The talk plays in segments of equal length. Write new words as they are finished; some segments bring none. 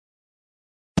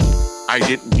I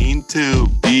didn't mean to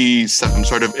be some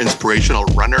sort of inspirational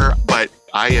runner, but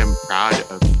I am proud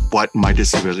of what my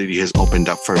disability has opened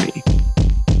up for me.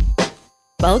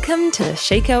 Welcome to the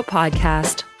Shakeout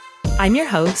Podcast. I'm your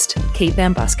host, Kate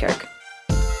Van Buskirk.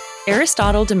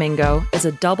 Aristotle Domingo is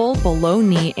a double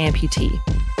below-knee amputee.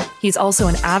 He's also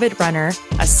an avid runner,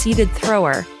 a seated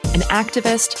thrower, an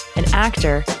activist, an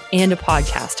actor, and a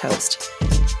podcast host.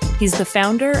 He's the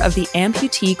founder of the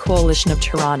Amputee Coalition of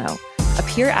Toronto, a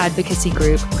peer advocacy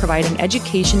group providing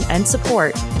education and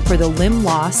support for the limb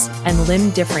loss and limb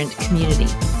different community.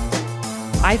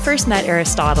 I first met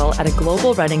Aristotle at a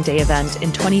Global Running Day event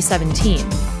in 2017,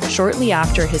 shortly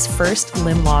after his first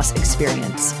limb loss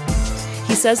experience.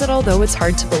 He says that although it's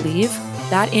hard to believe,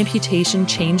 that amputation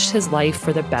changed his life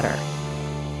for the better.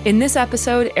 In this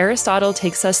episode, Aristotle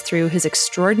takes us through his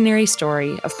extraordinary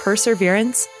story of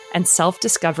perseverance and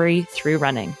self-discovery through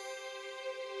running.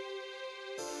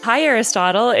 Hi,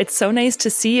 Aristotle. It's so nice to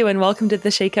see you and welcome to the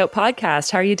Shakeout Podcast.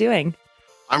 How are you doing?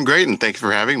 I'm great, and thanks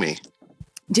for having me.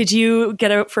 Did you get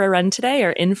out for a run today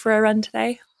or in for a run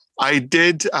today? I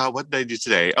did. What did I do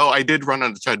today? Oh, I did run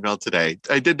on the treadmill today.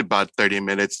 I did about 30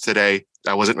 minutes today.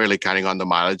 I wasn't really counting on the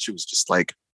mileage. It was just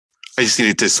like, I just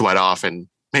needed to sweat off and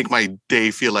make my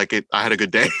day feel like I had a good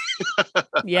day.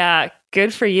 Yeah,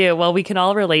 good for you. Well, we can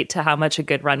all relate to how much a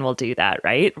good run will do that,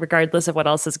 right? Regardless of what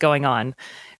else is going on,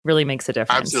 really makes a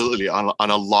difference. Absolutely. On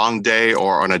a long day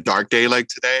or on a dark day like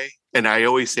today. And I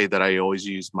always say that I always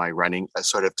use my running as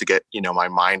sort of to get, my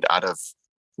mind out of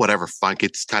whatever funk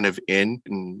it's kind of in,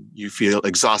 and you feel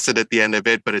exhausted at the end of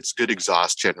it, but it's good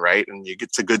exhaustion, right? And you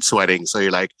get to good sweating. So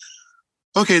you're like,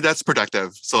 okay, that's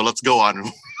productive. So let's go on.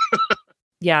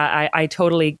 Yeah, I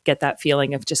totally get that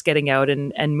feeling of just getting out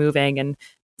and moving. And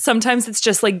sometimes it's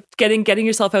just like getting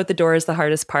yourself out the door is the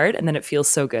hardest part. And then it feels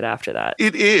so good after that.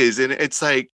 It is. And it's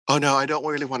like, oh no, I don't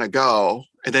really want to go.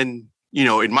 And then,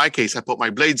 in my case, I put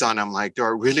my blades on. I'm like, do I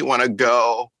really want to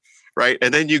go? Right.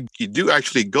 And then you do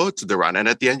actually go to the run. And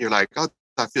at the end, you're like, oh,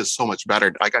 that feels so much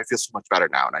better. Like I feel so much better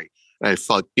now. And I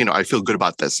felt, I feel good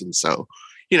about this. And so,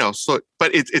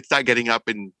 but it's that getting up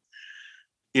and,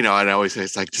 and I always say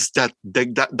it's like just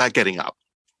that getting up.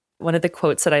 One of the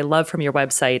quotes that I love from your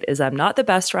website is, I'm not the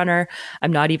best runner.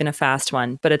 I'm not even a fast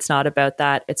one, but it's not about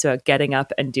that. It's about getting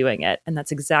up and doing it. And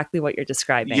that's exactly what you're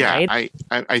describing, yeah, right?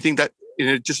 I think that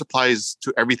it just applies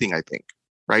to everything, I think,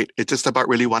 right? It's just about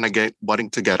really wanting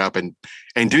to get up and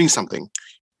doing something.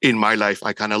 In my life,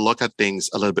 I kind of look at things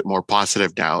a little bit more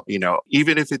positive now,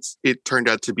 even if it turned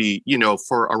out to be,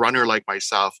 for a runner like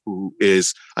myself, who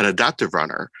is an adaptive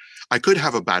runner, I could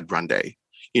have a bad run day.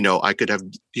 I could have,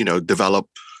 develop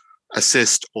a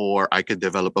cyst, or I could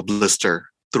develop a blister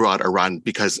throughout a run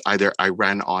because either I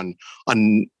ran on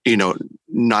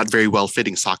not very well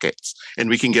fitting sockets, and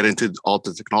we can get into all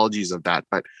the technologies of that.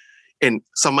 But and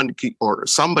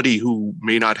somebody who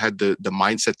may not have the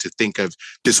mindset to think of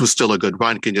this was still a good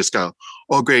run can just go,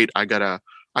 oh great, I got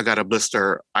a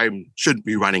blister, I shouldn't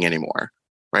be running anymore,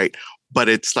 right? But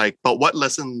it's like, but what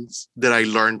lessons did I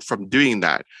learn from doing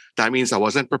that? That means I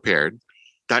wasn't prepared.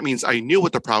 That means I knew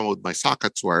what the problem with my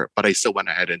sockets were, but I still went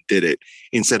ahead and did it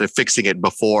instead of fixing it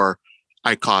before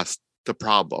I caused the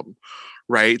problem,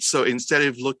 right? So instead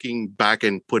of looking back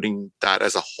and putting that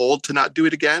as a hold to not do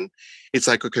it again, it's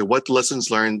like, okay, what lessons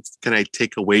learned can I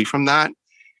take away from that?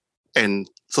 And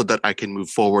so that I can move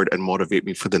forward and motivate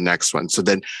me for the next one. So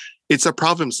then it's a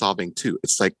problem solving too.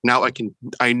 It's like, now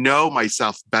I know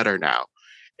myself better now.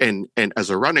 And as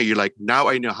a runner, you're like, now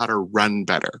I know how to run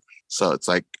better. So it's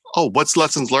like, oh, what's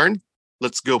lessons learned?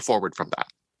 Let's go forward from that.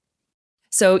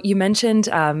 So you mentioned,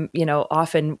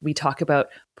 often we talk about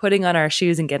putting on our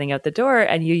shoes and getting out the door,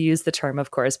 and you use the term,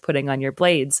 of course, putting on your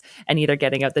blades and either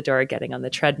getting out the door or getting on the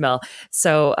treadmill.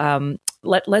 So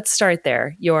let's start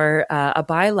there. You're a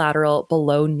bilateral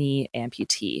below-knee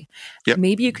amputee. Yep.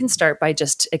 Maybe you can start by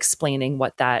just explaining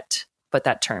what that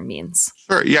term means.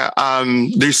 Sure. Yeah.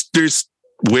 There's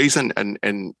ways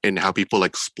and how people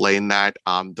explain that.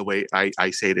 The way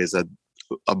I say it is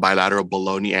a bilateral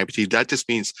below-knee amputee. That just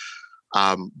means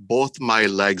both my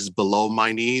legs below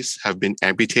my knees have been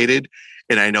amputated.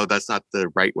 And I know that's not the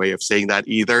right way of saying that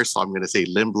either. So I'm going to say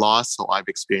limb loss. So I've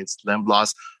experienced limb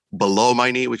loss below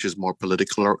my knee, which is more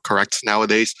politically correct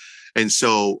nowadays. And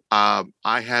so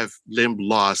I have limb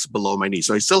loss below my knee.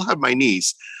 So I still have my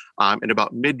knees. And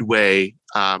about midway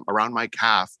around my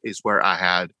calf is where I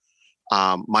had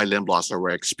my limb loss, or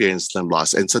where I experienced limb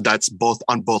loss. And so that's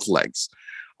on both legs.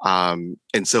 And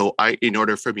so in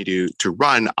order for me to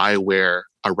run, I wear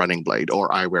a running blade,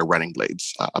 or I wear running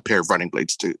blades, a pair of running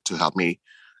blades to help me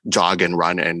jog and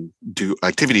run and do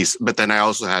activities. But then I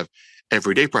also have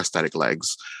everyday prosthetic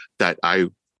legs that I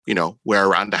wear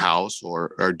around the house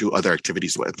or do other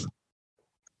activities with.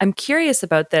 I'm curious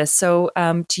about this. So,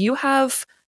 do you have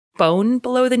bone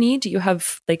below the knee? Do you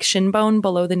have like shin bone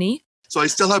below the knee? So I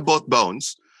still have both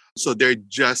bones. So they're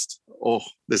just,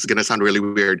 this is going to sound really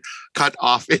weird, cut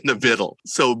off in the middle.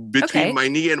 So between Okay. my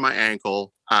knee and my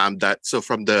ankle, so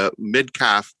from the mid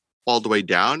calf all the way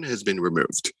down has been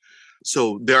removed.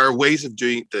 So there are ways of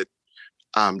doing that.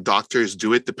 Doctors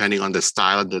do it depending on the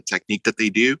style and the technique that they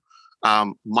do.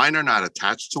 Mine are not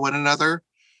attached to one another.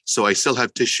 So I still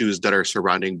have tissues that are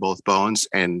surrounding both bones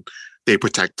and they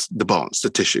protect the bones, the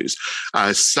tissues.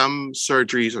 Some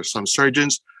surgeries or some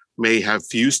surgeons may have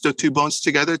fused the two bones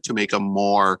together to make a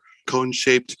more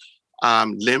cone-shaped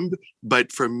limb.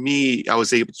 But for me, I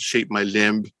was able to shape my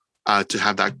limb to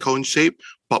have that cone shape,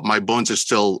 but my bones are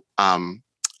still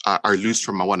are loose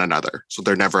from one another. So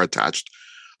they're never attached.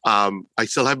 I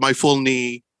still have my full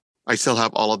knee. I still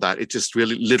have all of that. It's just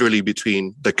really literally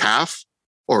between the calf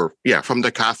from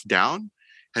the calf down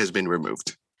has been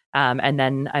removed. And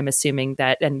then I'm assuming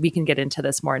that, and we can get into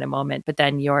this more in a moment, but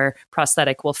then your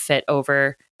prosthetic will fit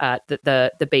over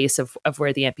the base of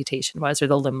where the amputation was or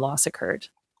the limb loss occurred.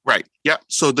 Right. Yeah.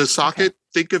 So the socket,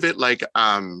 think of it like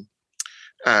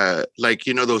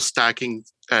those stacking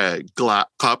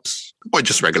cups or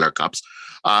just regular cups.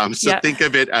 Think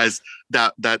of it as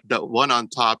that one on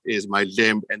top is my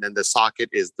limb, and then the socket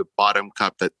is the bottom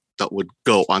cup that would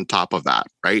go on top of that,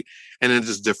 right? And then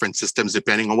there's different systems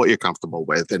depending on what you're comfortable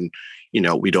with, and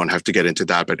we don't have to get into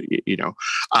that,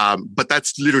 but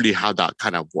that's literally how that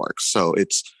kind of works. So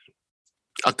it's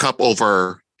a cup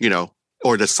over,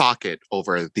 or the socket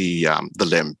over the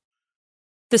limb.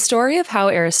 The story of how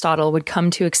Aristotle would come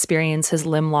to experience his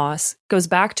limb loss goes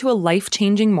back to a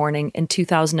life-changing morning in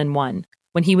 2001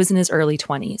 when he was in his early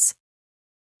 20s.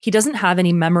 He doesn't have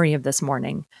any memory of this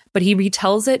morning, but he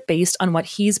retells it based on what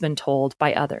he's been told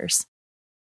by others.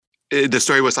 The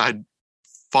story was I had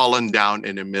fallen down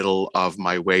in the middle of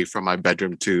my way from my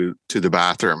bedroom to the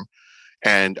bathroom,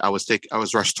 and I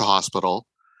was rushed to hospital.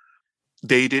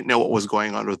 They didn't know what was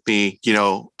going on with me.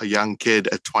 A young kid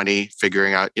at 20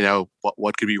 figuring out,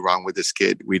 what could be wrong with this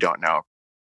kid. We don't know.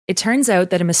 It turns out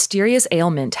that a mysterious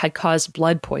ailment had caused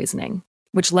blood poisoning,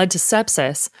 which led to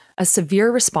sepsis, a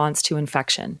severe response to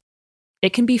infection.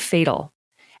 It can be fatal.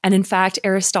 And in fact,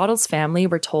 Aristotle's family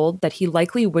were told that he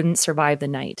likely wouldn't survive the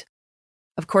night.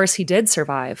 Of course, he did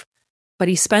survive, but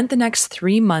he spent the next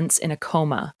 3 months in a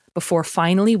coma before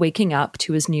finally waking up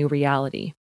to his new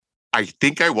reality. I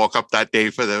think I woke up that day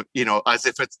as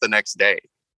if it's the next day.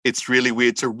 It's really weird.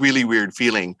 It's a really weird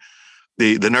feeling.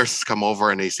 The nurses come over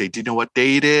and they say, "Do you know what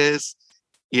day it is?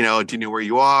 Do you know where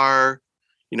you are?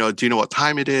 Do you know what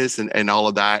time it is?" And all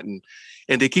of that. And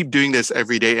they keep doing this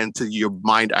every day until your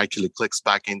mind actually clicks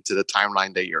back into the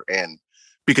timeline that you're in,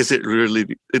 because it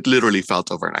literally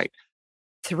felt overnight.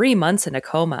 3 months in a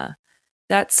coma.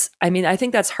 I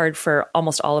think that's hard for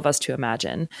almost all of us to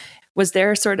imagine. Was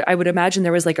there I would imagine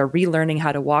there was like a relearning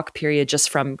how to walk period just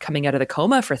from coming out of the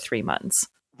coma for 3 months.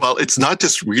 Well, it's not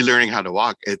just relearning how to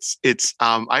walk. It's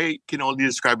I can only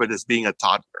describe it as being a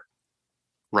toddler,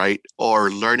 right?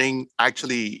 Or learning.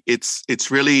 Actually, it's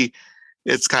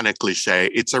kind of cliche.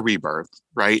 It's a rebirth,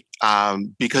 right?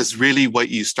 Because really what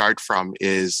you start from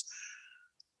is,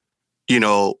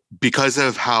 because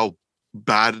of how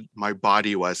bad my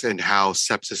body was and how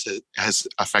sepsis has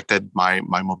affected my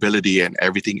mobility and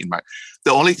everything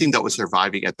the only thing that was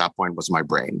surviving at that point was my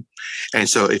brain. And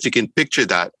so if you can picture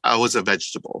that, I was a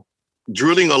vegetable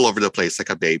drooling all over the place like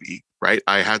a baby, right?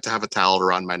 I had to have a towel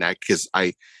around my neck because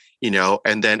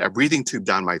and then a breathing tube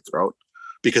down my throat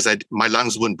because my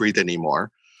lungs wouldn't breathe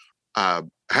anymore. I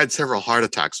had several heart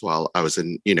attacks while I was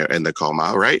in the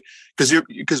coma, right?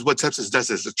 Because what sepsis does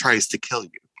is it tries to kill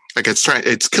you. Like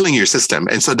it's killing your system.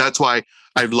 And so that's why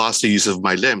I've lost the use of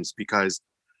my limbs, because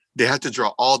they had to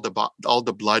draw all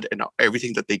the blood and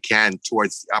everything that they can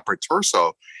towards the upper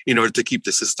torso in order to keep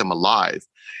the system alive.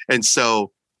 And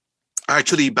so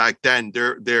actually back then,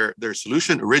 their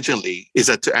solution originally is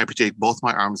to amputate both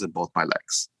my arms and both my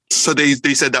legs. So they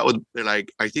said they're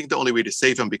like, I think the only way to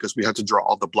save him, because we have to draw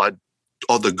all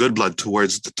the good blood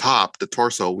towards the top, the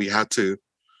torso, we had to,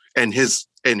 and his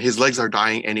legs are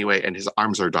dying anyway, and his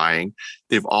arms are dying.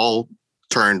 They've all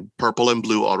turned purple and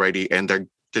blue already, and they're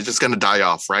just going to die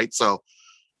off, right? So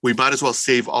we might as well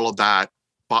save all that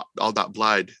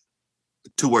blood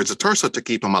towards the torso to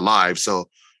keep him alive. So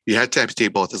you had to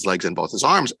amputate both his legs and both his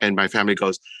arms. And my family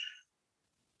goes,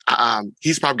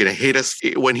 he's probably going to hate us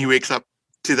when he wakes up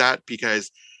to that, because,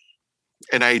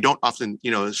 and I don't often,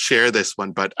 share this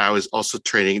one, but I was also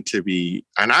training to be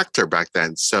an actor back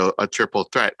then. So a triple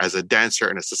threat as a dancer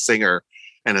and as a singer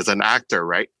and as an actor,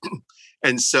 right?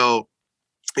 And so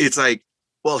it's like,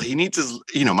 well, he needs his,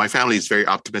 my family is very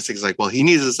optimistic. It's like, well, he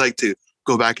needs his leg to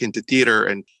go back into theater.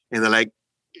 And they're like,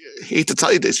 hate to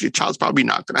tell you this, your child's probably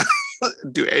not going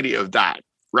to do any of that.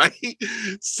 Right.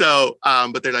 So,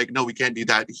 but they're like, no, we can't do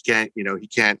that. He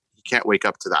can't wake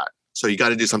up to that. So you got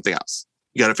to do something else.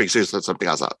 You got to figure something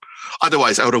else out.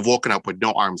 Otherwise, I would have woken up with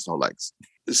no arms, no legs.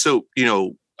 So,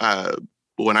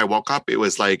 when I woke up, it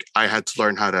was like I had to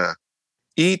learn how to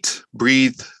eat,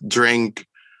 breathe, drink,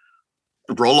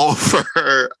 roll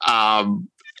over,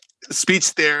 speech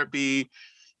therapy.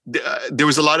 There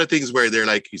was a lot of things where they're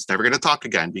like, he's never going to talk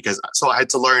again so I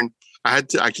had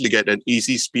to actually get an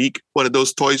Easy Speak, one of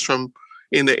those toys from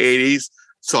in the 80s.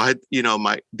 So I had,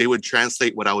 they would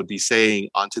translate what I would be saying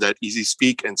onto that Easy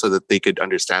Speak, and so that they could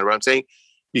understand what I'm saying,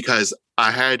 because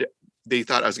they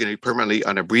thought I was going to be permanently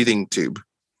on a breathing tube,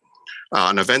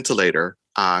 on a ventilator.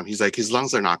 He's like, his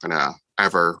lungs are not going to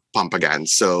ever pump again.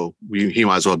 So he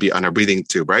might as well be on a breathing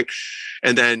tube, right?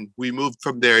 And then we moved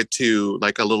from there to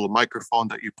like a little microphone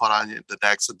that you put on the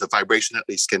neck, so the vibration at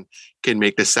least can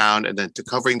make the sound, and then to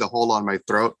covering the hole on my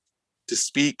throat to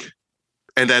speak.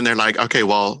 And then they're like, okay,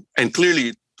 well, and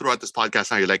clearly throughout this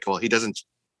podcast now, you're like, well, he doesn't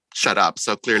shut up,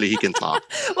 so clearly he can talk.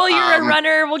 Well, you're a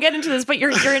runner. We'll get into this, but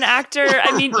you're an actor.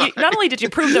 I mean, right. Not only did you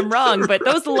prove them wrong, but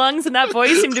those lungs and that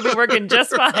voice seem to be working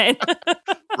just fine.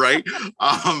 Right.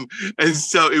 And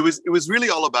so it was really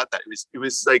all about that.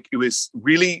 It was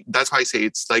really, that's why I say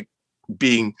it's like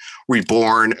being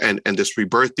reborn and this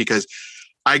rebirth, because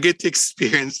I get to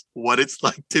experience what it's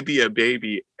like to be a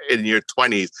baby in your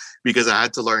 20s, because I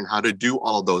had to learn how to do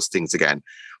all of those things again.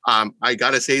 I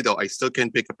got to say, though, I still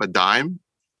can't pick up a dime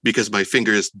because my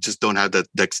fingers just don't have the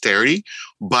dexterity.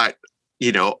 But,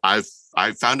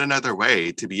 I've found another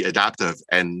way to be adaptive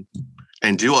and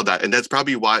do all that. And that's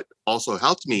probably what also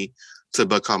helped me to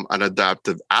become an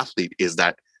adaptive athlete, is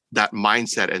that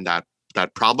mindset and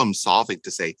that problem solving,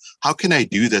 to say, how can I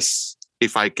do this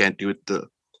if I can't do it the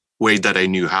way that I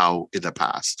knew how in the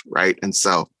past, right? And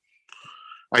so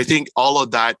I think all of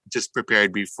that just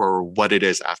prepared me for what it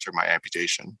is after my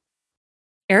amputation.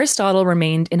 Aristotle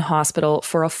remained in hospital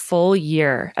for a full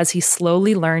year as he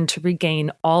slowly learned to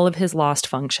regain all of his lost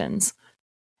functions.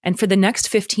 And for the next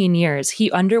 15 years,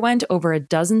 he underwent over a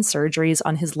dozen surgeries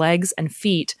on his legs and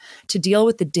feet to deal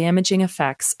with the damaging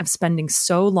effects of spending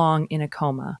so long in a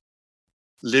coma.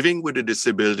 Living with a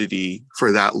disability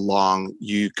for that long,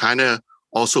 you kind of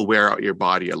also wear out your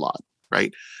body a lot,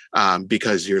 right?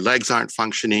 Because your legs aren't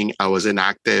functioning. I was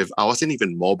inactive. I wasn't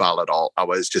even mobile at all. I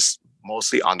was just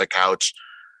mostly on the couch.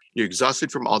 You're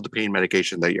exhausted from all the pain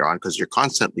medication that you're on because you're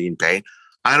constantly in pain.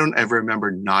 I don't ever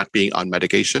remember not being on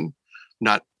medication,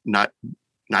 not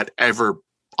ever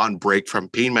on break from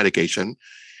pain medication.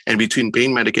 And between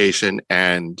pain medication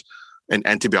and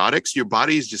antibiotics, your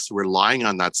body is just relying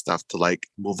on that stuff to like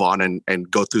move on and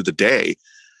go through the day.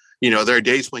 There are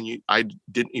days when I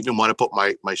didn't even want to put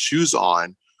my shoes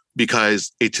on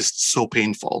because it's just so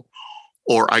painful.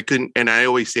 Or I couldn't, and I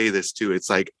always say this too, it's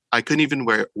like I couldn't even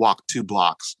walk 2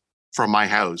 blocks from my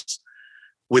house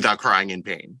without crying in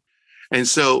pain. And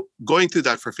so going through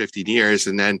that for 15 years,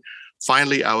 and then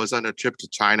finally I was on a trip to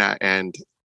China, and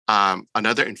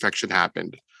another infection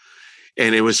happened.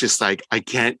 And it was just like, I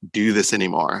can't do this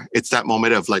anymore. It's that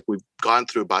moment of like, we've gone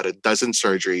through about a dozen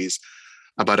surgeries,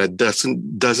 about a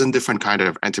dozen different kind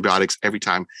of antibiotics every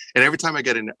time. And every time I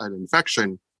get an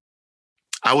infection,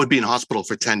 I would be in hospital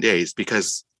for 10 days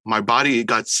because my body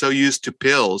got so used to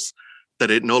pills that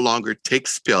it no longer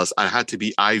takes pills. I had to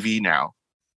be IV now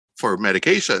for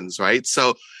medications, right?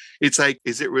 So it's like,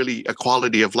 is it really a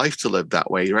quality of life to live that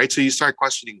way, right? So you start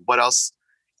questioning, what else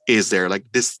is there? Like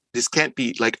this can't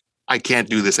be, like, I can't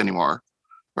do this anymore,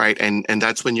 right? And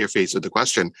that's when you're faced with the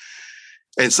question.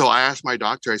 And so I asked my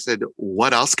doctor, I said,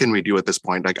 what else can we do at this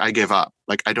point? Like, I give up.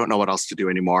 Like, I don't know what else to do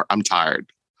anymore. I'm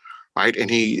tired, right? And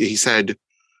he said,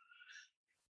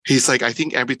 he's like, I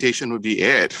think amputation would be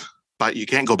it, but you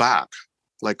can't go back.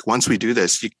 Like, once we do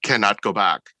this, you cannot go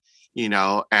back,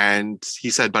 and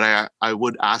he said, but I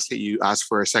would ask that you ask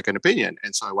for a second opinion.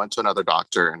 And so I went to another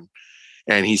doctor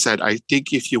and he said, I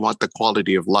think if you want the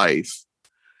quality of life,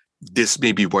 this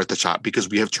may be worth a shot because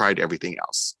we have tried everything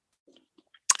else.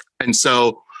 And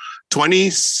so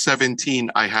 2017,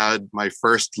 I had my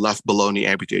first left below knee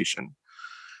amputation.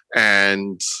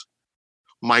 And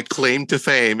my claim to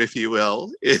fame, if you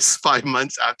will, is 5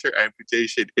 months after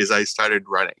amputation is I started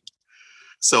running.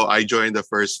 So I joined the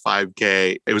first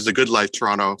 5K. It was a Good Life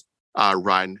Toronto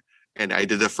run. And I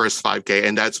did the first 5K.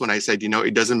 And that's when I said,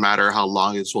 it doesn't matter how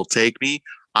long this will take me.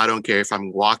 I don't care if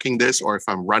I'm walking this or if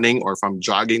I'm running or if I'm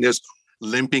jogging this.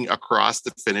 limping across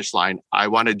the finish line. I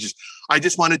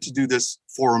just wanted to do this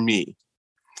for me,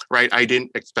 right? I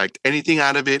didn't expect anything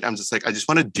out of it. I'm just like, I just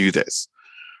want to do this,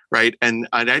 right? And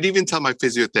I didn't even tell my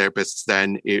physiotherapists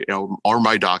then, or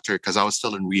my doctor, because I was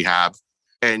still in rehab.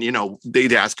 And,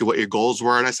 they'd ask you what your goals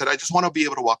were. And I said, I just want to be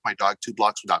able to walk my dog 2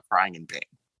 blocks without crying in pain.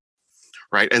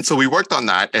 Right. And so we worked on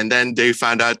that. And then they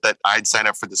found out that I'd signed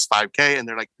up for this 5K. And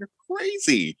they're like, you're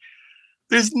crazy.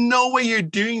 There's no way you're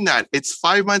doing that. It's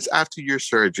 5 months after your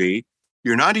surgery.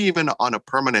 You're not even on a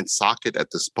permanent socket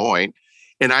at this point.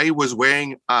 And I was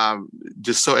wearing,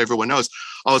 just so everyone knows,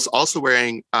 I was also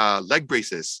wearing leg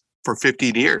braces for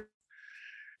 15 years.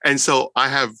 And so I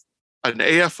have an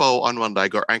AFO on one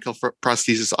leg, or ankle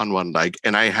prosthesis on one leg,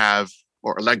 and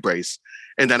or a leg brace.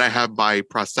 And then I have my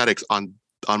prosthetics on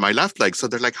my left leg. So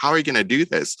they're like, how are you going to do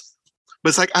this? But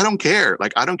it's like, I don't care.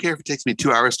 Like, I don't care if it takes me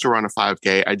 2 hours to run a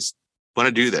 5K. I just want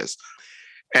to do this.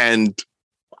 And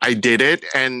I did it.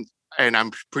 And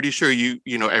I'm pretty sure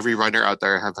every runner out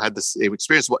there have had the same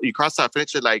experience. You cross that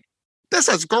finish, you're like, this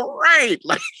is great.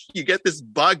 Like, you get this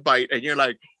bug bite and you're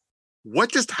like,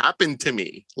 what just happened to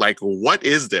me? Like, what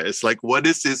is this? Like, what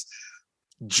is this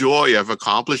joy of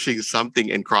accomplishing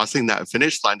something and crossing that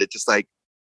finish line that just like,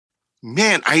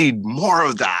 man, I need more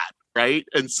of that, right?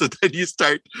 And so then you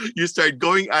start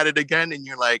going at it again, and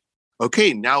you're like,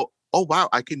 okay, now, oh wow,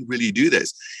 I can really do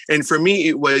this. And for me,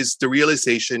 it was the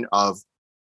realization of,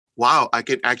 wow, I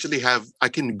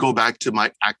can go back to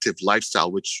my active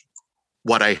lifestyle, which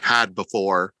what I had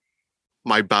before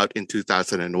my bout in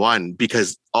 2001,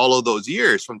 because all of those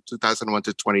years from 2001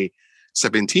 to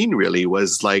 2017 really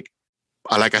was like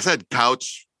I said,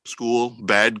 couch, school,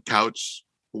 bed, couch,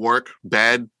 work,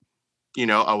 bed.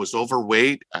 I was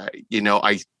overweight. I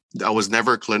was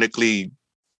never clinically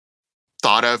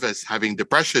thought of as having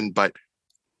depression, but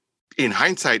in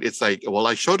hindsight, it's like, well,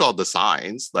 I showed all the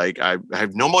signs. Like, I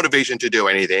have no motivation to do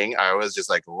anything. I was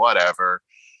just like, whatever.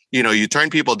 You turn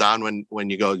people down when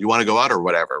you go, you want to go out or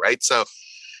whatever, right? So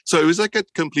it was like a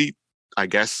complete, I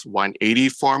guess, 180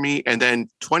 for me. And then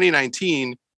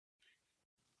 2019,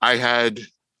 I had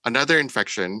another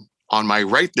infection on my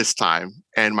right this time,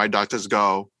 and my doctors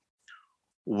go,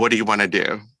 what do you want to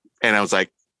do? And I was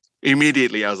like,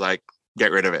 immediately, I was like,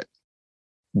 get rid of it.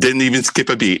 Didn't even skip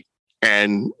a beat.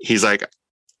 And he's like,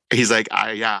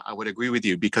 I would agree with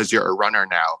you, because you're a runner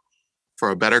now. For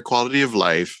a better quality of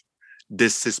life,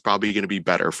 this is probably going to be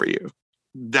better for you.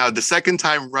 Now, the second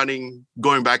time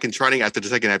going back and running after the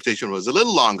second amputation was a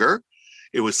little longer.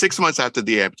 It was 6 months after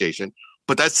the amputation,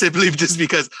 but that's simply just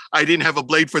because I didn't have a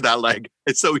blade for that leg.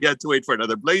 And so we had to wait for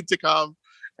another blade to come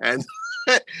and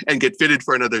and get fitted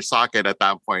for another socket at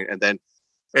that point.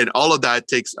 And all of that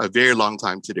takes a very long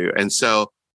time to do. And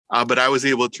so, but I was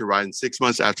able to run 6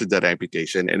 months after that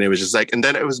amputation. And it was just like, and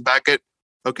then it was back at,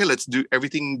 okay, let's do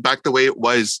everything back the way it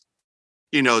was,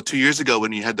 2 years ago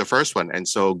when you had the first one. And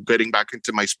so getting back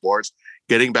into my sports,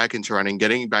 getting back into running,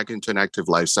 getting back into an active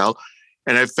lifestyle.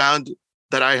 And I found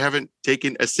that I haven't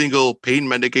taken a single pain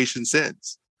medication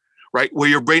since, right? Where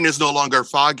your brain is no longer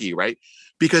foggy, right?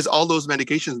 Because all those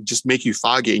medications just make you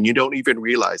foggy and you don't even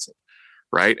realize it,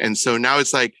 right? And so now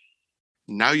it's like,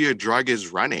 now your drug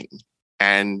is running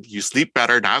and you sleep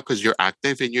better now because you're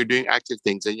active and you're doing active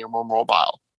things and you're more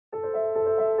mobile.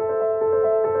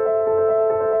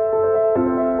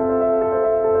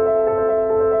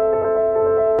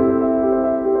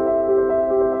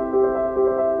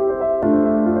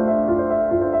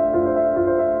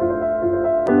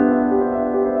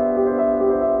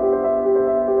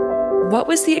 What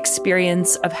was the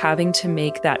experience of having to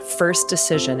make that first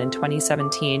decision in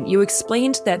 2017? You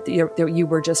explained that you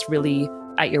were just really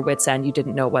at your wit's end. You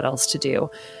didn't know what else to do.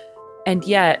 And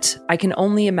yet, I can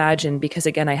only imagine, because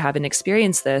again, I haven't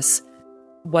experienced this,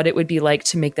 what it would be like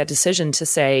to make that decision to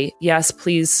say, yes,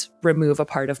 please remove a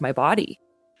part of my body.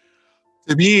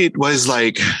 To me, it was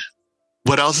like,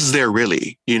 what else is there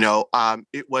really?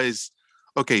 It was,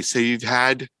 okay, so you've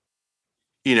had,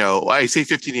 I say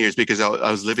 15 years because I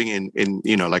was living in,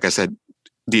 like I said,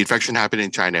 the infection happened in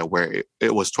China where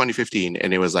it was 2015.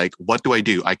 And it was like, what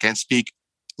do? I can't speak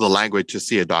the language to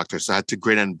see a doctor. So I had to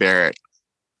grin and bear it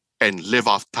and live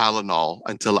off Tylenol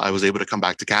until I was able to come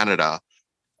back to Canada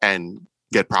and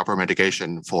get proper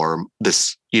medication for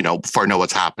this, for know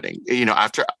what's happening.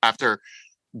 After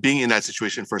being in that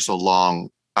situation for so long,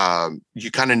 you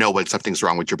kind of know when something's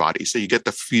wrong with your body. So you get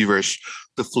the feverish,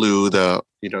 the flu, the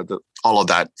all of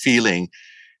that feeling.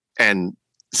 And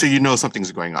so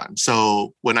something's going on.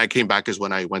 So when I came back is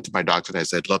when I went to my doctor and I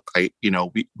said, look, I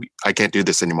can't do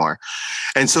this anymore.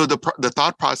 And so the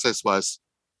thought process was,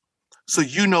 so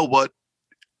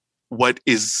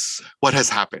what has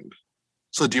happened,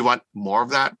 So do you want more of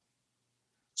that?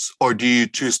 Or do you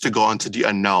choose to go onto the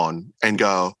unknown and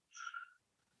go,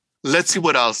 let's see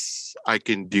what else I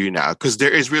can do now? Because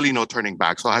there is really no turning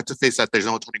back. So I have to face that there's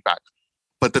no turning back.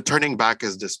 But the turning back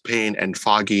is this pain and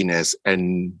fogginess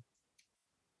and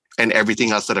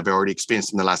everything else that I've already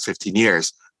experienced in the last 15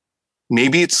 years.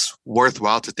 Maybe it's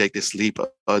worthwhile to take this leap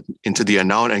into the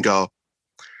unknown and go,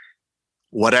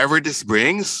 whatever this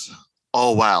brings,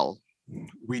 oh well,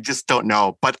 we just don't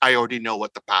know. But I already know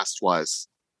what the past was.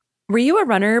 Were you a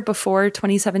runner before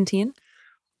 2017?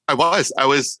 I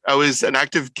was an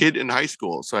active kid in high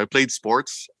school, so I played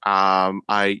sports. I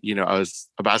was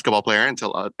a basketball player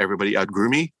until everybody outgrew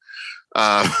me.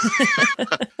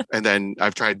 And then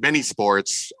I've tried many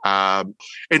sports. And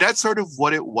that's sort of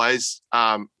what it was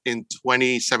in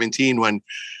 2017 when,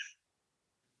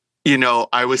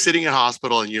 I was sitting in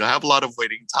hospital and you have a lot of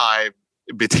waiting time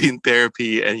between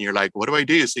therapy and you're like, what do I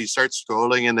do? So you start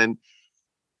scrolling and then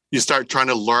you start trying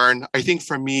to learn. I think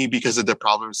for me, because of the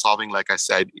problem solving, like I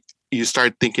said, you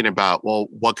start thinking about, well,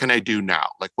 what can I do now?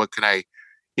 Like, what can I,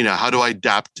 how do I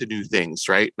adapt to new things,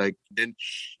 right? Like then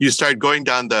you start going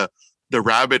down the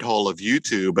rabbit hole of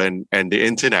YouTube and the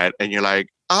internet, and you're like,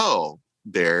 oh,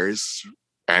 there's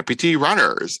amputee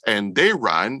runners and they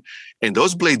run and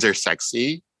those blades are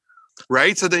sexy,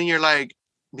 right? So then you're like,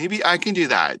 maybe I can do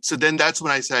that. So then that's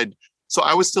when I said, so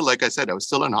I was still, like I said, I was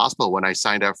still in hospital when I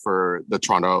signed up for the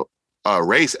Toronto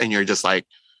race. And you're just like,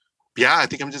 yeah, I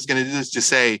think I'm just going to do this to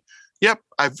say, yep,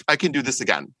 I can do this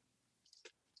again.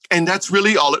 And that's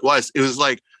really all it was. It was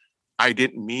like, I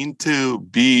didn't mean to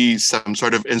be some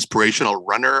sort of inspirational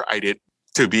runner. I didn't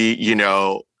to be,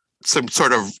 some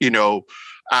sort of,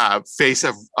 face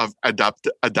of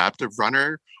adaptive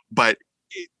runner. But,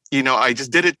 I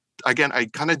just did it again. I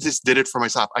kind of just did it for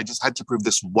myself. I just had to prove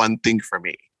this one thing for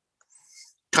me.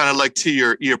 Kind of like to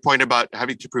your point about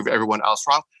having to prove everyone else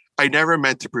wrong. I never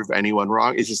meant to prove anyone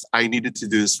wrong. It's just I needed to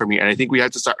do this for me. And I think we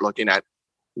have to start looking at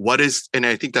and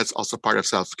I think that's also part of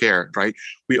self-care, right?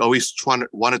 We always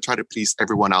want to try to please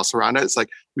everyone else around us. It's like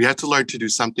we have to learn to do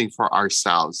something for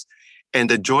ourselves. And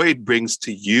the joy it brings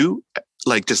to you,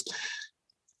 like just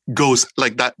goes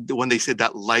like that. When they say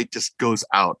that light just goes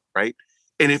out, right?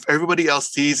 And if everybody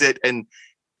else sees it and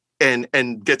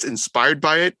gets inspired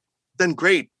by it, then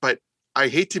great. But I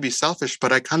hate to be selfish,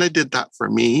 but I kind of did that for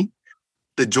me.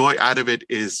 The joy out of it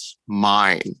is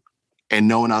mine and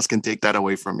no one else can take that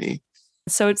away from me.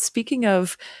 So it's speaking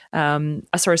of a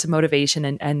source of motivation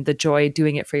and the joy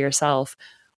doing it for yourself.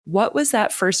 What was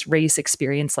that first race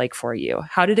experience like for you?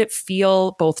 How did it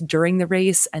feel both during the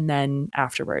race and then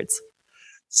afterwards?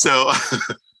 So,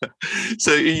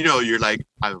 you're like,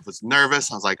 I was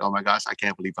nervous. I was like, oh my gosh, I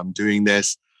can't believe I'm doing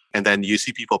this. And then you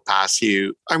see people pass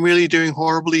you. I'm really doing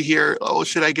horribly here. Oh,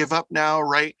 should I give up now?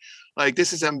 Right? Like,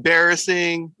 this is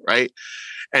embarrassing. Right?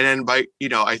 And then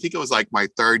I think it was like my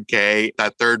third K,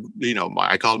 that third,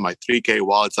 I call it my 3K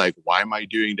wall. It's like, why am I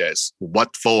doing this?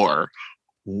 What for?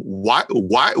 Why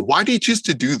do you choose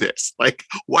to do this? Like,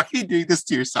 why are you doing this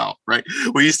to yourself? Right?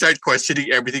 When you start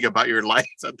questioning everything about your life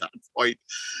at that point.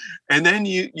 And then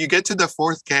you get to the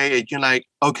 4th K and you're like,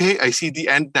 okay, I see the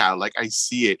end now. Like I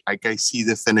see it. Like I see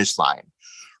the finish line.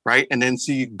 Right. And then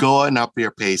so you go on up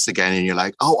your pace again and you're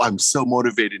like, oh, I'm so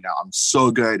motivated now. I'm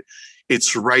so good.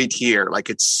 It's right here. Like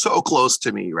it's so close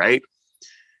to me. Right.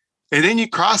 And then you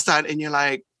cross that and you're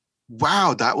like,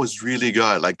 wow, that was really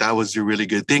good. Like that was a really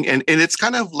good thing. And it's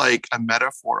kind of like a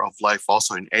metaphor of life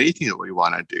also in anything that we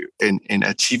want to do in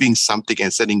achieving something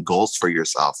and setting goals for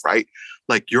yourself, right?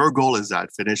 Like your goal is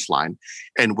that finish line.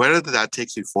 And whether that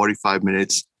takes you 45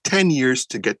 minutes, 10 years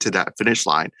to get to that finish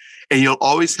line, and you'll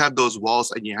always have those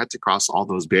walls and you have to cross all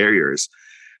those barriers.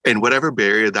 And whatever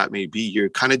barrier that may be, you're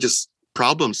kind of just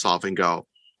problem solve and go,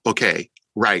 okay,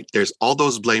 right, there's all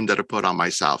those blame that are put on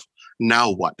myself.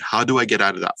 Now what? How do I get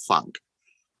out of that funk?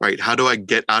 Right? How do I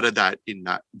get out of that in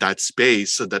that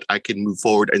space so that I can move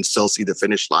forward and still see the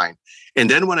finish line? And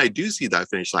then when I do see that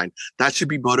finish line, that should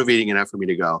be motivating enough for me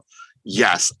to go,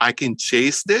 yes, I can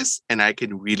chase this and I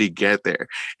can really get there.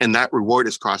 And that reward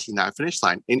is crossing that finish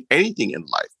line in anything in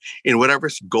life, in whatever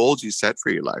goals you set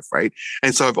for your life, right?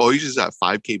 And so I've always used that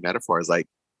 5K metaphor as like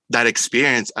that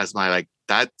experience as my like,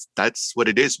 that's what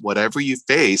it is. Whatever you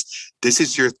face, this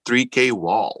is your 3K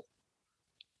wall.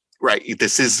 Right.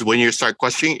 This is when you start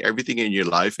questioning everything in your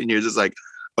life and you're just like,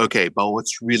 okay, but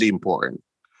what's really important?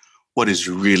 What is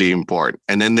really important?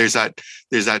 And then there's that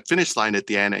finish line at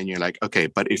the end and you're like, okay,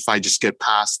 but if I just get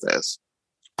past this,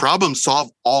 problem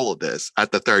solve all of this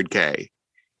at the 3rd K,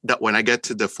 that when I get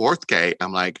to the 4th K,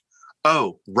 I'm like,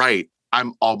 oh, right,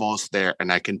 I'm almost there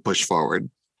and I can push forward.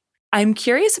 I'm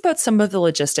curious about some of the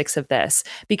logistics of this,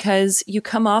 because you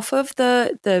come off of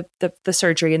the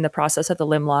surgery and the process of the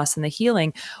limb loss and the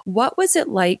healing. What was it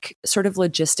like sort of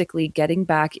logistically getting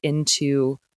back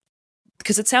into,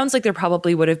 because it sounds like there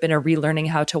probably would have been a relearning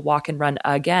how to walk and run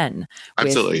again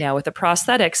with a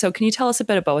prosthetic. So can you tell us a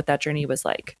bit about what that journey was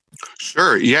like?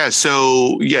 Sure. Yeah.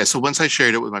 So once I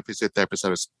shared it with my physiotherapist, I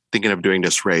was thinking of doing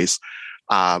this race.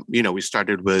 We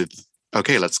started with,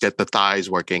 okay, let's get the thighs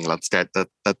working. Let's get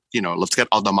let's get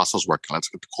all the muscles working. Let's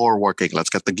get the core working. Let's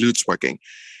get the glutes working.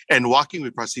 And walking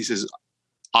with prosthesis is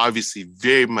obviously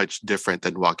very much different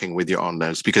than walking with your own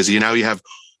limbs, because you have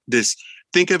this,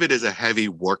 think of it as a heavy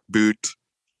work boot.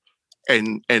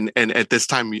 And at this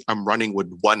time I'm running with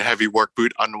one heavy work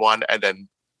boot on one and then,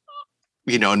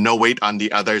 no weight on the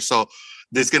other. So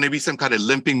there's going to be some kind of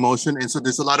limping motion. And so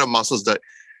there's a lot of muscles that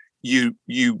you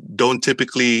don't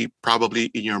typically probably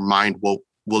in your mind will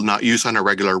not use on a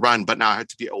regular run, but now I have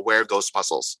to be aware of those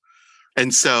muscles.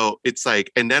 And so it's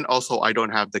like, and then also I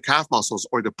don't have the calf muscles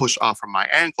or the push off from my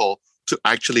ankle to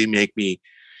actually make me,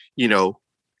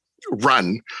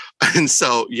 run. And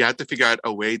so you have to figure out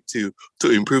a way to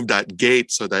improve that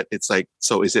gait so that it's like,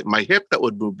 so is it my hip that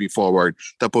would move me forward,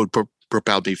 that would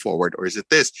propel me forward, or is it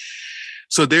this?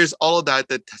 So there's all of that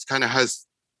has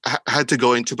had to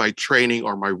go into my training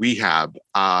or my rehab,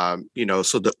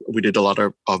 so that we did a lot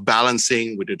of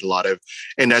balancing. We did a lot of,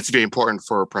 and that's very important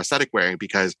for prosthetic wearing,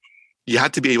 because you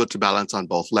have to be able to balance on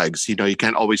both legs. You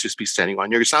can't always just be standing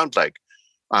on your sound leg.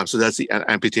 So that's the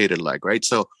amputated leg, right?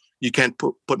 So you can't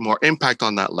put more impact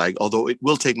on that leg, although it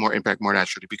will take more impact more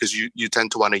naturally, because you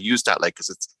tend to want to use that leg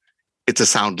because it's a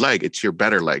sound leg. It's your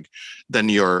better leg than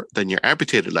your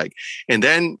amputated leg. And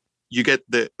then you get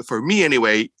for me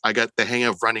anyway, I got the hang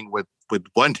of running with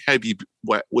one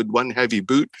heavy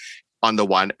boot on the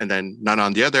one and then none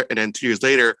on the other. And then 2 years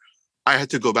later, I had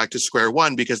to go back to square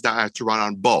one because now I have to run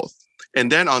on both.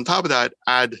 And then on top of that,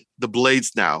 add the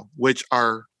blades now, which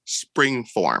are spring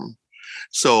form.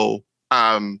 So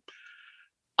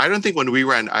I don't think when we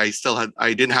ran, I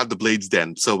didn't have the blades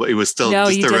then. So it was still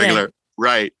just the regular,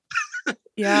 right?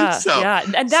 Yeah.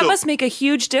 And that must make a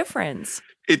huge difference.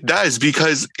 It does,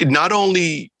 because not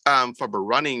only from a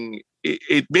running,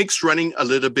 it makes running a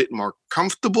little bit more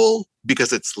comfortable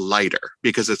because it's lighter,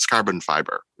 because it's carbon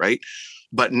fiber, right?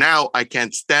 But now I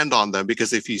can't stand on them,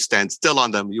 because if you stand still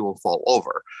on them, you will fall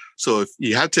over. So if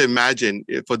you have to imagine,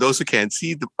 for those who can't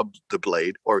see the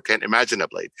blade or can't imagine a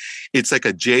blade, it's like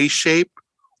a J shape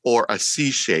or a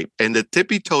C shape. And the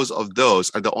tippy toes of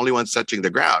those are the only ones touching the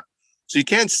ground. So you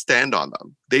can't stand on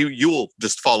them. You will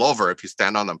just fall over if you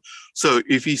stand on them. So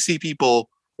if you see people,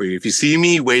 or if you see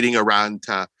me waiting around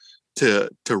to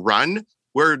run,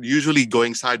 we're usually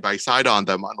going side by side on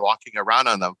them and walking around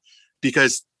on them,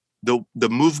 because the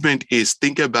movement is,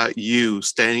 think about you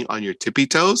standing on your tippy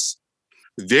toes,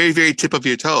 very, very tip of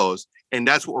your toes. And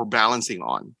that's what we're balancing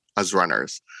on as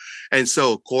runners. And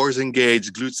so cores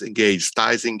engaged, glutes engaged,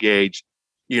 thighs engaged.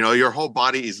 Your whole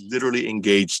body is literally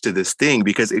engaged to this thing,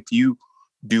 because if you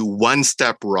do one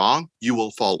step wrong, you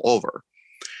will fall over.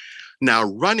 Now,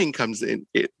 running comes in,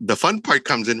 the fun part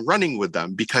comes in running with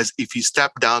them, because if you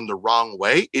step down the wrong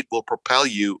way, it will propel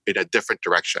you in a different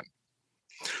direction.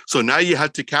 So now you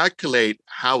have to calculate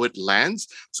how it lands.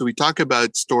 So we talk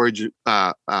about storage,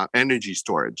 energy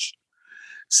storage.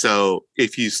 So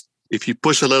if you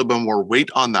push a little bit more weight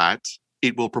on that,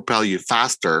 it will propel you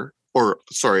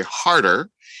harder.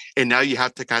 And now you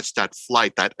have to catch that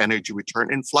flight, that energy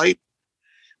return in flight,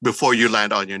 before you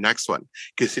land on your next one.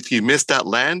 Because if you miss that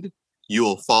land, you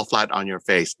will fall flat on your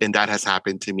face. And that has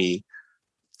happened to me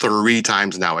 3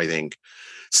 times now, I think.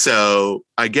 So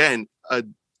again,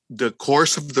 the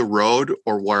course of the road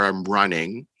or where I'm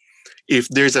running, if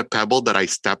there's a pebble that I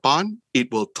step on,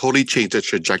 it will totally change the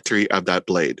trajectory of that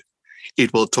blade.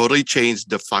 It will totally change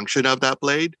the function of that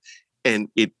blade, and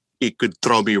it could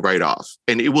throw me right off,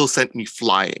 and it will send me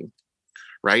flying,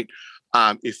 right?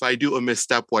 If I do a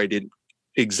misstep where I didn't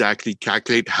exactly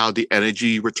calculate how the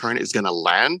energy return is going to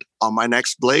land on my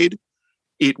next blade,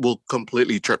 it will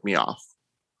completely trip me off.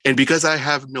 And because I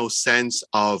have no sense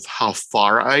of how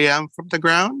far I am from the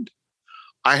ground,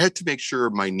 I had to make sure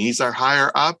my knees are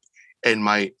higher up and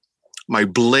my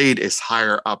blade is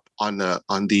higher up on the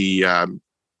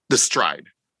stride,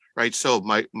 right? So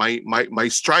my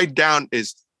stride down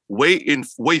is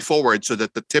way forward, so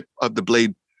that the tip of the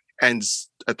blade ends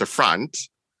at the front,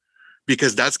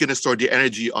 because that's going to store the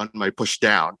energy on my push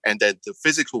down, and then the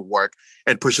physics will work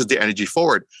and pushes the energy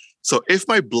forward. So if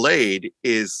my blade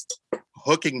is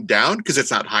hooking down because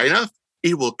it's not high enough,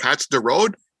 it will catch the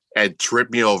road and trip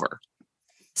me over.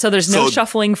 So there's no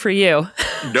shuffling for you.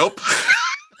 Nope.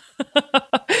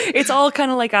 It's all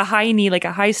kind of like a high knee, like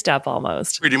a high step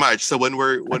almost. Pretty much. So when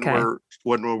we're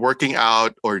working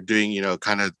out or doing,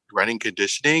 kind of running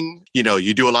conditioning,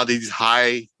 you do a lot of these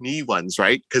high knee ones,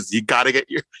 right? Because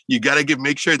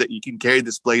make sure that you can carry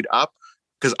this blade up,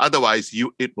 because otherwise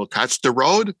it will catch the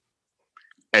road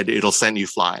and it'll send you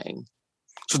flying.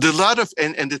 So there's a lot of,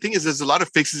 and the thing is, there's a lot of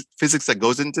physics that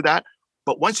goes into that.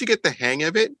 But once you get the hang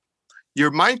of it, your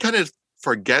mind kind of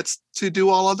forgets to do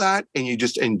all of that and you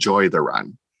just enjoy the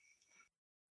run.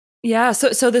 Yeah.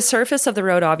 So the surface of the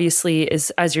road obviously is,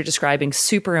 as you're describing,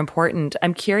 super important.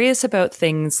 I'm curious about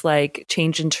things like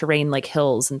change in terrain, like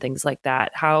hills and things like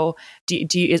that. How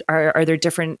are there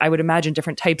different, I would imagine,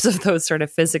 different types of those sort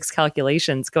of physics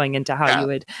calculations going into how you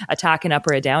would attack an up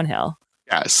or a downhill?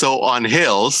 Yeah. So on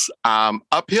hills,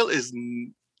 uphill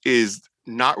is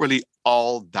not really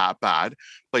all that bad,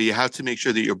 but you have to make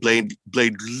sure that your blade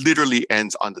literally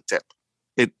ends on the tip.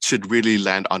 It should really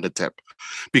land on the tip,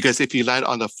 because if you land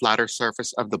on the flatter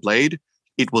surface of the blade,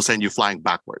 it will send you flying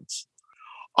backwards.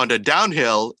 On the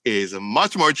downhill is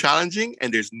much more challenging,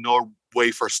 and there's no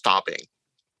way for stopping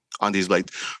on these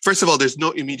blades. First of all, there's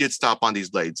no immediate stop on these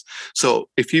blades. So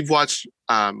if you've watched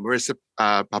Marissa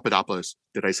Papadopoulos,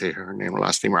 did I say her name or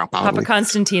last name wrong? Papa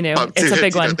Constantinou. It's a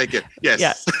big one. Thank you.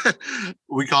 Yes. Yeah.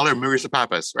 We call her Marissa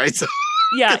Papas, right? So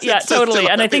yeah, totally.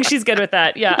 And I think she's good with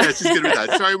that. Yeah. Yeah, she's good with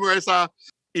that. Sorry, Marissa.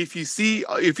 If you see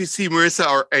Marissa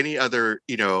or any other,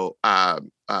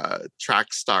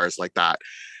 track stars like that,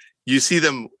 you see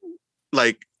them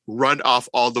like run off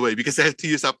all the way because they have to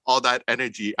use up all that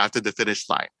energy after the finish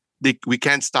line. We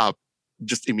can't stop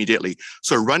just immediately.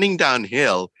 So running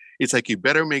downhill, it's like you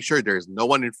better make sure there's no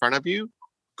one in front of you,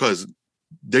 because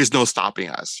there's no stopping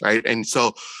us, right? And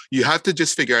so you have to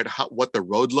just figure out what the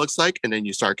road looks like, and then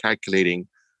you start calculating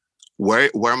where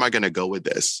am I going to go with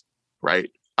this, right?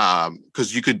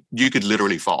 Because you could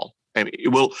literally fall, and it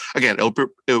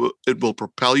will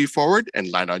propel you forward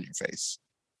and land on your face.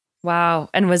 Wow.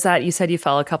 And was that, you said you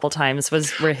fell a couple times,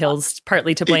 were hills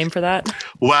partly to blame for that?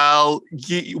 Well,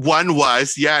 one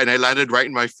was, and I landed right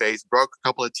in my face, broke a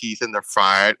couple of teeth in the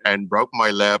front and broke my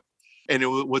lip. And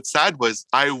what's sad was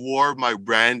I wore my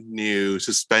brand new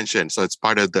suspension. So it's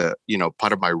part of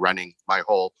part of my running,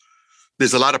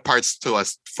 there's a lot of parts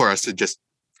for us to just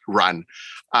run.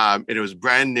 And it was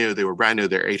brand new. They were brand new.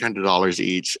 They're $800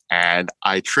 each. And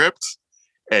I tripped.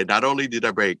 And not only did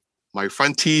I break my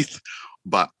front teeth,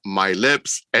 but my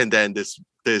lips, and then this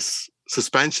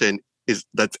suspension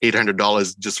that's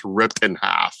 $800 just ripped in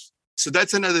half. So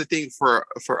that's another thing for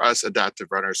us adaptive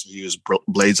runners who use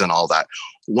blades and all that.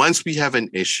 Once we have an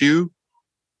issue,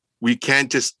 we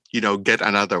can't just get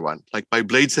another one. Like my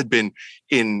blades had been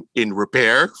in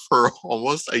repair for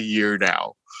almost a year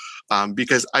now,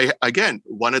 because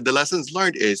one of the lessons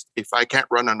learned is if I can't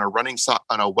run on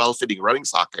a well-fitting running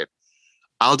socket,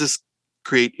 I'll just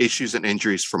create issues and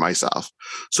injuries for myself.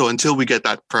 So until we get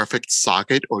that perfect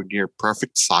socket or near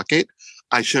perfect socket,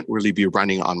 I shouldn't really be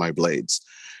running on my blades.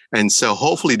 And so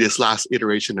hopefully this last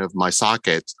iteration of my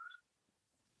sockets,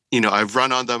 I've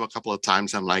run on them a couple of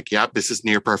times. I'm like, yep, this is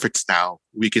near perfect now.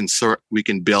 We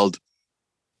can build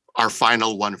our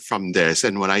final one from this.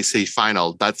 And when I say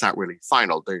final, that's not really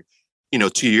final.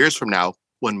 2 years from now,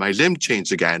 when my limb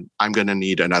changed again, I'm going to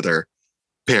need another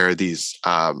pair of these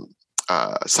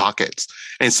sockets.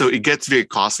 And so it gets very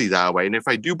costly that way. And if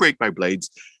I do break my blades,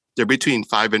 they're between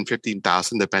 $5,000 and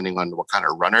 $15,000, depending on what kind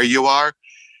of runner you are.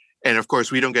 And of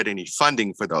course, we don't get any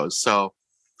funding for those. So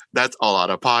that's all out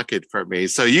of pocket for me.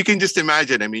 So you can just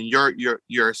imagine, I mean, you're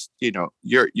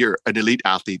an elite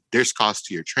athlete. There's cost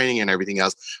to your training and everything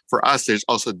else. For us, there's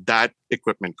also that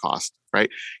equipment cost, right?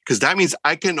 Because that means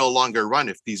I can no longer run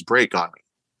if these break on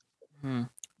me. Mm.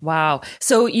 Wow.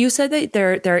 So you said that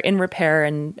they're in repair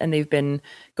and they've been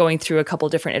going through a couple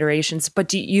different iterations,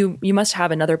 but you must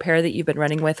have another pair that you've been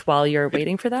running with while you're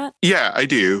waiting for that? Yeah, I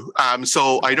do.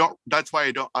 So that's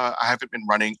why I haven't been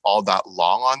running all that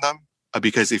long on them,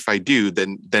 because if I do,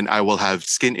 then I will have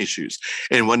skin issues.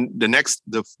 And when the next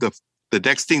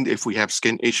thing, if we have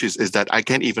skin issues, is that I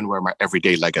can't even wear my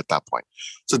everyday leg at that point.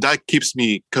 So that keeps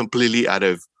me completely out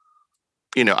of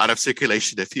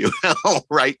circulation, if you will,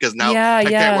 right? Because now I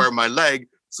can't wear my leg.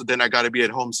 So then I got to be at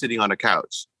home sitting on a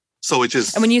couch. So it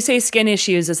just... And when you say skin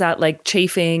issues, is that like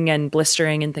chafing and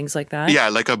blistering and things like that? Yeah,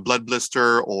 like a blood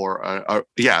blister or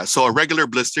So a regular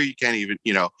blister, you can't even,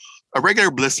 a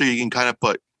regular blister, you can kind of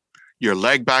put your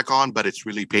leg back on, but it's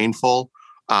really painful.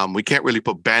 We can't really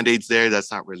put Band-Aids there.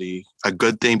 That's not really a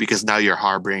good thing because now you're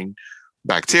harboring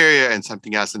bacteria and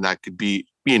something else, and that could be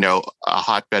a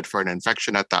hotbed for an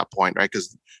infection at that point, right?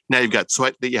 Because now you've got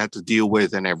sweat that you have to deal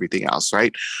with and everything else,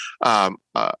 right? A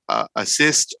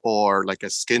cyst or like a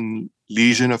skin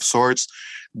lesion of sorts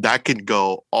that could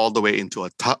go all the way into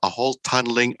a whole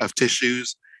tunneling of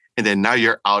tissues, and then now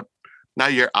you're out. Now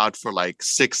you're out for like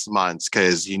 6 months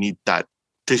because you need that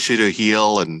tissue to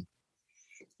heal, and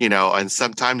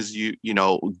sometimes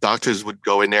doctors would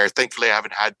go in there. Thankfully, I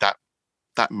haven't had that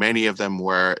many of them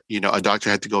where a doctor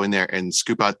had to go in there and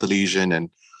scoop out the lesion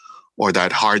or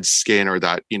that hard skin or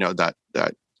that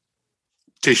that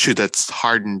tissue that's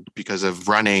hardened because of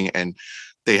running, and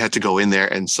they had to go in there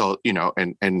and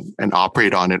and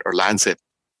operate on it or lance it,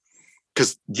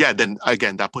 because then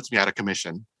again that puts me out of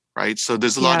commission, right? So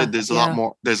there's a lot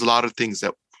of things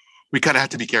that we kind of have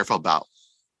to be careful about.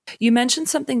 You mentioned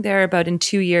something there about in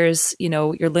 2 years,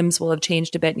 your limbs will have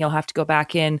changed a bit and you'll have to go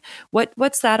back in.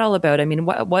 What's that all about? I mean,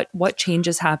 what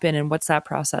changes happen and what's that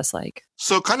process like?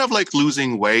 So kind of like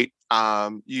losing weight,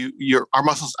 our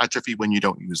muscles atrophy when you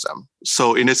don't use them.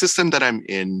 So in a system that I'm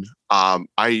in,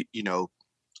 my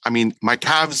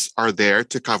calves are there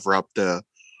to cover up the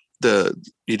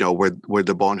where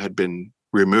the bone had been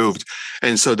removed.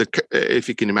 And so if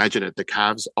you can imagine it, the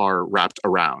calves are wrapped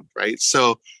around, right?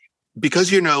 So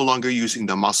because you're no longer using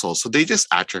the muscle, so they just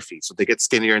atrophy. So they get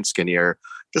skinnier and skinnier,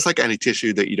 just like any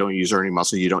tissue that you don't use or any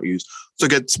muscle you don't use. So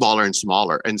it gets smaller and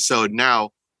smaller. And so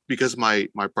now, because my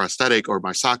prosthetic or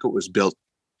my socket was built,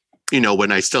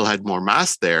 when I still had more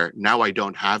mass there, now I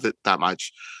don't have it that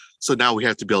much. So now we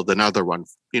have to build another one,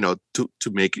 to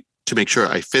make sure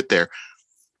I fit there.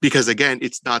 Because again,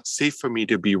 it's not safe for me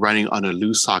to be running on a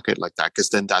loose socket like that,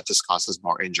 because then that just causes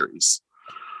more injuries.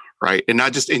 Right. And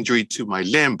not just injury to my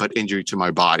limb, but injury to my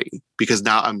body, because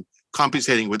now I'm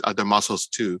compensating with other muscles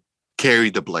to carry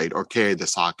the blade or carry the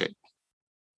socket.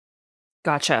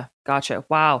 Gotcha.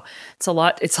 Wow. It's a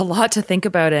lot to think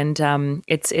about. And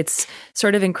it's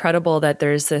sort of incredible that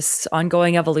there's this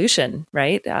ongoing evolution,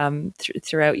 right?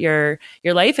 Throughout your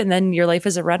life, and then your life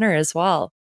as a runner as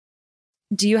well.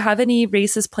 Do you have any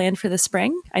races planned for the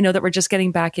spring? I know that we're just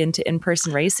getting back into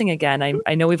in-person racing again.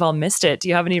 I know we've all missed it. Do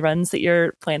you have any runs that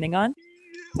you're planning on?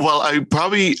 Well, I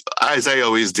probably, as I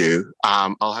always do,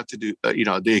 I'll have to do,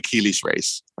 the Achilles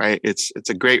race, right? It's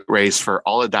a great race for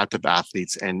all adaptive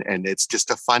athletes, and it's just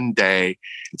a fun day.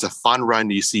 It's a fun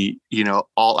run. You see,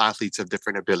 all athletes have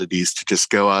different abilities to just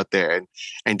go out there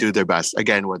and do their best.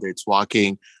 Again, whether it's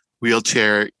walking,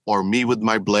 wheelchair, or me with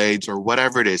my blades or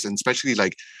whatever it is, and especially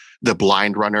like the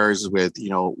blind runners with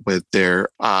their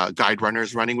guide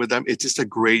runners running with them. It's just a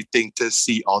great thing to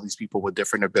see all these people with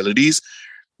different abilities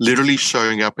literally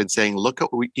showing up and saying, look,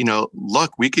 we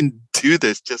can do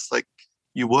this just like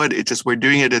you would. It's just, we're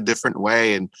doing it a different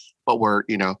way. But we're,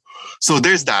 so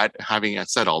there's that. Having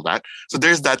said all that, so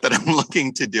there's that I'm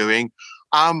looking to doing.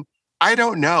 I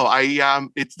don't know.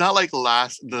 It's not like the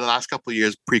last couple of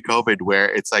years pre-COVID where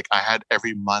it's like I had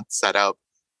every month set up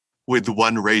with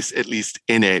one race at least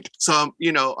in it. So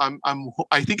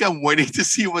I think I'm waiting to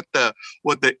see what the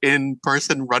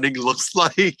in-person running looks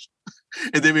like,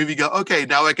 and then maybe go, okay,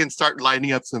 now I can start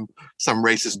lining up some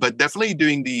races. But definitely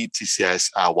doing the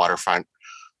TCS waterfront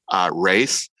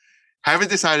race. Haven't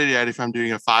decided yet if I'm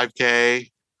doing a 5K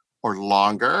or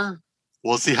longer.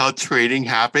 We'll see how training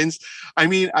happens. I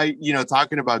mean,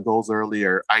 talking about goals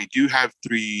earlier, I do have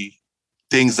 3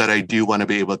 things that I do want to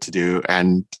be able to do,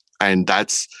 and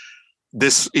that's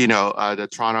this, the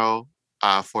Toronto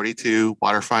 42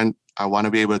 waterfront. I want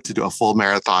to be able to do a full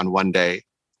marathon one day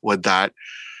with that.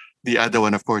 The other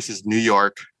one, of course, is New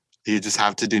York. You just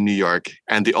have to do New York.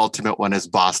 And the ultimate one is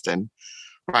Boston,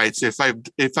 right? So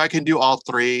if I can do all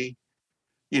 3,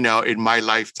 in my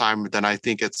lifetime, then I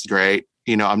think it's great.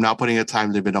 I'm not putting a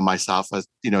time limit on myself,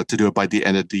 to do it by the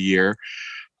end of the year.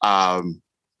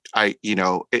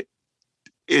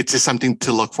 It's just something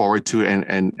to look forward to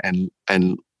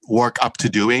and work up to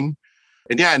doing.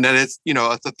 And then it's,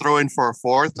 to throw in for a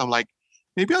 4th, I'm like,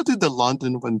 maybe I'll do the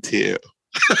London one too.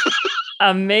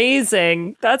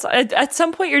 Amazing. That's at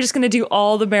some point you're just going to do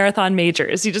all the marathon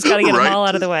majors. You just got to get them all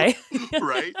out of the way.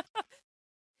 Right.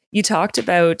 You talked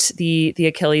about the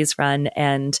Achilles run,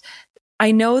 and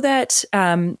I know that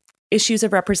issues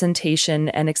of representation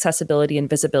and accessibility and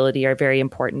visibility are very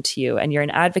important to you. And you're an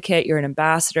advocate, you're an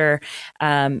ambassador.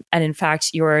 And in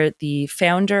fact, you're the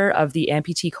founder of the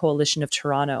Amputee Coalition of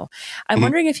Toronto. I'm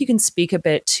wondering if you can speak a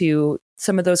bit to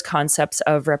some of those concepts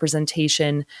of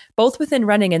representation, both within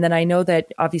running, and then I know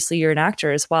that obviously you're an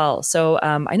actor as well. So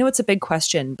I know it's a big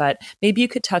question, but maybe you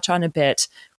could touch on a bit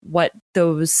what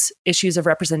those issues of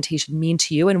representation mean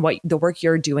to you and what the work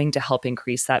you're doing to help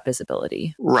increase that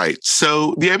visibility. Right.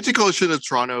 So the Empty Coalition of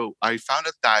Toronto, I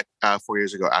founded that 4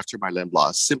 years ago after my limb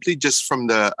loss, simply just from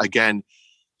the, again,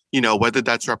 whether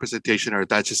that's representation or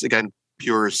that's just, again,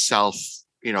 pure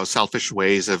selfish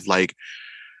ways of like,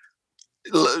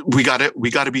 we got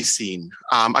to be seen.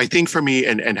 I think for me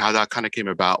and how that kind of came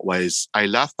about was I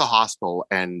left the hospital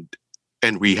and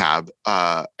rehab.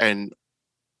 And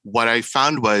what I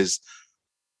found was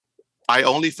I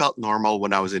only felt normal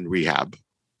when I was in rehab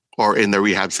or in the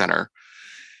rehab center.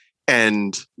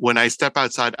 And when I step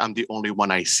outside, I'm the only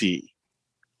one I see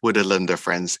with a limb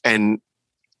difference. And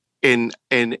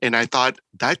I thought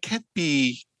that can't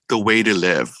be the way to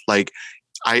live. Like,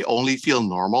 I only feel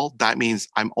normal. That means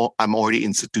I'm already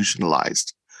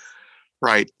institutionalized,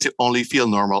 right? To only feel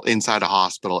normal inside a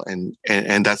hospital, and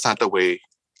that's not the way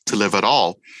to live at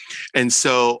all. And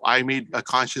so I made a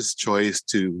conscious choice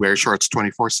to wear shorts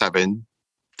 24/7,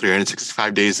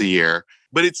 365 days a year.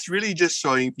 But it's really just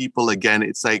showing people, again,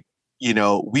 it's like,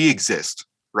 we exist,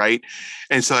 right?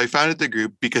 And so I founded the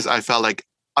group because I felt like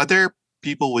other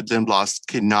people with limb loss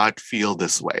cannot feel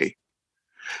this way.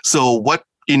 So what,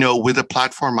 with the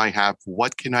platform I have,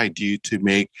 what can I do to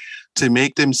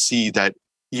make them see that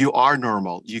you are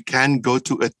normal? You can go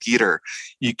to a theater,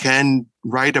 you can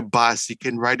ride a bus, you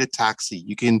can ride a taxi,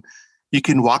 you can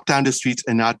walk down the streets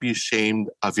and not be ashamed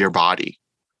of your body,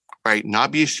 right?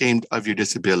 Not be ashamed of your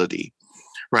disability,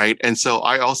 right? And so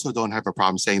I also don't have a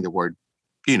problem saying the word,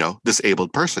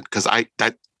 disabled person, because I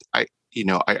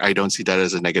don't see that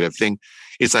as a negative thing.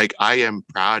 It's like, I am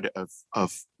proud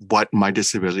of what my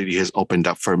disability has opened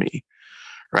up for me,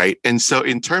 right? And so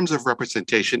in terms of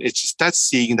representation, it's just that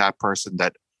seeing that person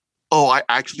that, oh, I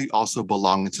actually also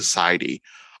belong in society.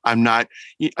 I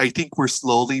think we're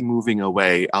slowly moving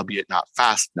away, albeit not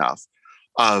fast enough,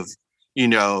 of,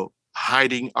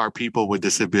 hiding our people with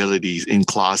disabilities in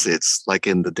closets, like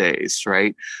in the days,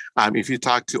 right? If you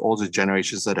talk to older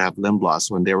generations that have limb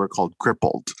loss, when they were called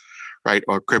crippled, right,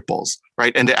 or cripples,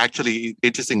 right, and they actually,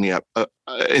 interestingly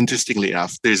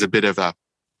enough, there's a bit of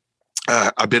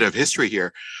history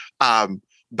here.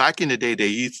 Back in the day, they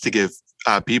used to give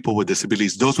people with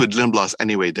disabilities, those with limb loss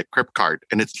anyway, the crip card,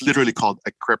 and it's literally called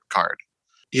a crip card,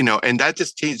 and that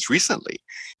just changed recently.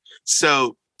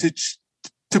 So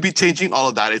to be changing all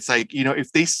of that, it's like,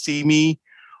 if they see me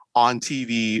on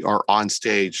TV or on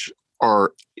stage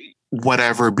or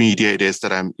whatever media it is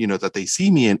that I'm, that they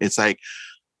see me in, it's like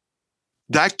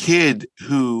that kid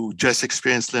who just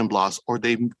experienced limb loss, or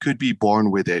they could be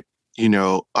born with it,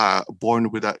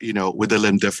 born with with a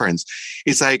limb difference.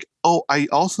 It's like, oh, I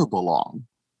also belong,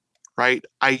 right?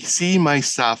 I see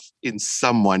myself in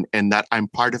someone, and that I'm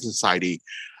part of society,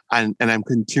 and I'm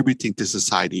contributing to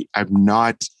society. I'm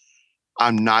not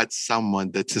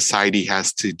someone that society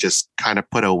has to just kind of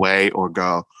put away or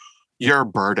go, you're a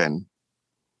burden,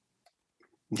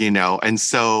 and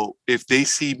so if they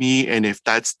see me, and if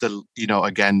that's the,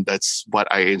 again, that's what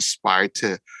I inspire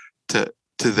to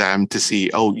them to see,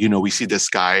 oh, we see this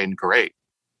guy and great,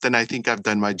 then I think I've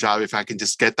done my job. If I can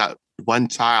just get that one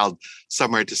child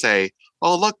somewhere to say,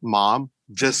 oh, look, mom,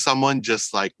 just someone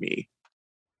just like me.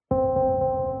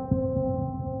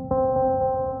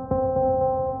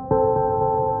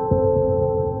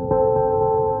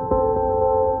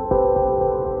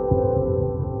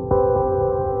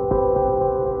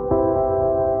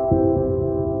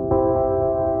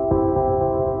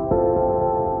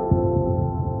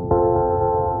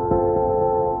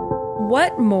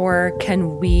 What more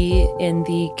can we in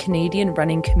the Canadian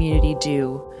running community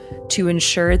do to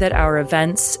ensure that our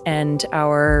events and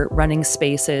our running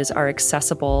spaces are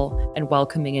accessible and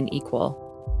welcoming and equal?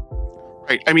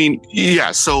 Right. I mean,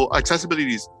 yeah. So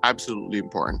accessibility is absolutely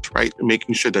important, right?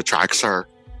 Making sure the tracks are,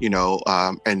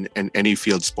 and any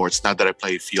field sports, not that I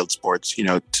play field sports,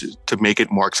 to make it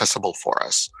more accessible for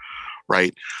us,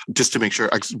 right? Just to make sure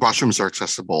washrooms are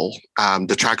accessible,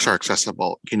 the tracks are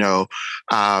accessible,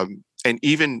 and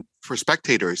even for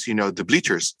spectators, the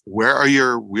bleachers, where are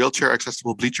your wheelchair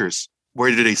accessible bleachers? Where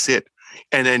do they sit?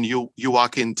 And then you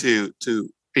walk into,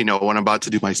 when I'm about to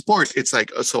do my sport, it's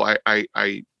like, so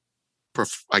I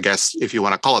guess if you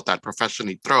want to call it that,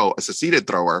 professionally throw as a seated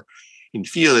thrower in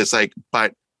field. It's like,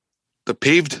 but the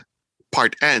paved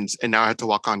part ends, and now I have to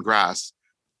walk on grass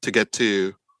to get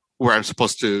to where I'm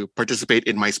supposed to participate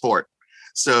in my sport.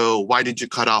 So why did you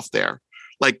cut off there?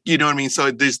 Like, you know what I mean? So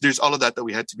there's all of that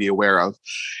we had to be aware of.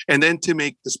 And then to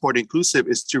make the sport inclusive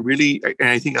is to really, and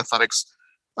I think athletics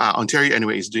Ontario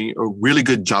anyway is doing a really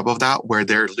good job of that, where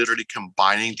they're literally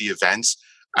combining the events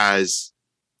as,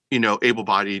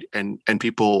 able-bodied and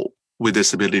people with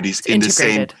disabilities in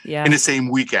the same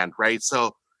weekend, right?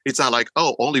 So it's not like,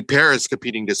 oh, only pairs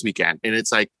competing this weekend. And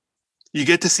it's like, you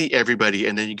get to see everybody,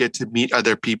 and then you get to meet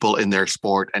other people in their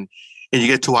sport, and you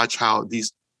get to watch how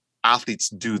these athletes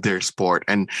do their sport.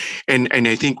 And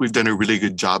I think we've done a really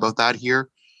good job of that here.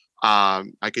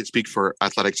 I can speak for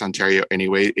Athletics Ontario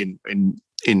anyway in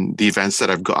the events that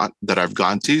I've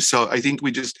gone to. So I think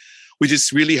we just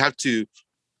really have to,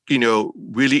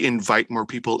 really invite more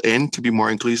people in to be more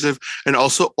inclusive, and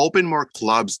also open more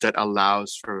clubs that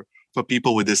allows for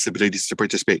people with disabilities to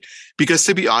participate. Because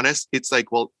to be honest, it's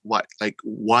like, well, I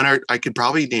could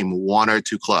probably name one or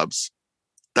two clubs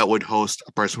that would host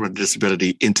a person with a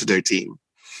disability into their team.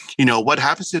 What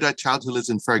happens to that child who lives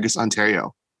in Fergus,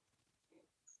 Ontario?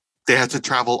 They have to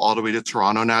travel all the way to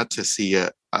Toronto now to see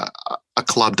a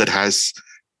club that has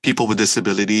people with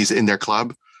disabilities in their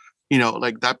club.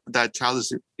 That child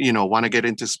is, want to get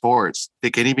into sports. They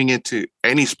can't even get to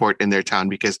any sport in their town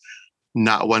because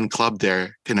not one club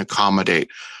there can accommodate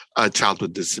a child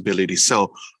with disabilities.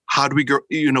 So how do we grow?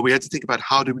 We have to think about,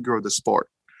 how do we grow the sport,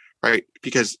 right?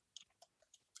 Because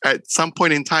at some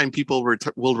point in time, people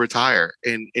will retire,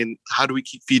 and how do we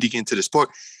keep feeding into the sport?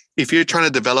 If you're trying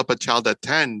to develop a child at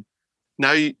 10,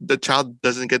 now the child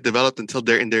doesn't get developed until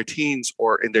they're in their teens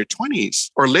or in their 20s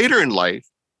or later in life,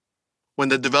 when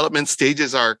the development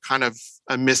stages are kind of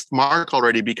a missed mark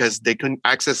already, because they couldn't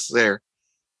access a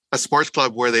sports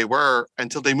club where they were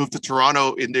until they moved to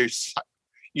Toronto in their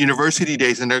university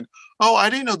days. And they're, oh, I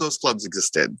didn't know those clubs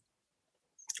existed,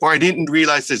 or I didn't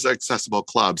realize there's accessible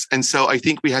clubs. And so I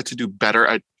think we had to do better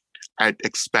at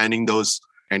expanding those.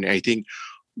 And I think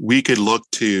we could look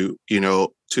to,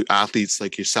 to athletes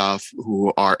like yourself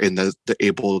who are in the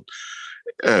able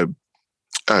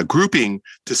grouping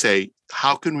to say,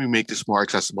 how can we make this more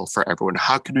accessible for everyone?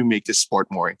 How can we make this sport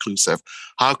more inclusive?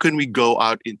 How can we go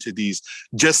out into these,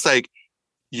 just like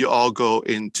you all go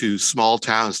into small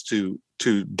towns to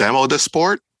demo the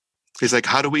sport? It's like,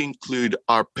 how do we include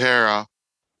our pair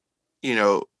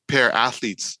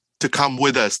athletes to come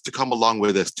along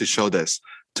with us to show this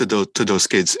to those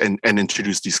kids and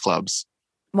introduce these clubs?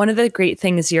 One of the great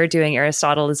things you're doing,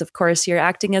 Aristotle, is, of course, you're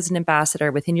acting as an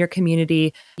ambassador within your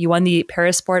community. You won the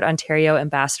Parasport Ontario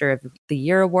Ambassador of the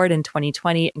Year Award in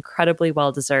 2020. Incredibly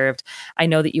well-deserved. I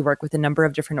know that you work with a number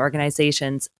of different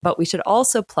organizations, but we should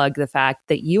also plug the fact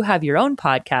that you have your own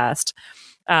podcast.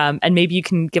 And maybe you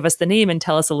can give us the name and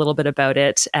tell us a little bit about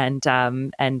it and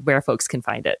where folks can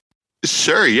find it.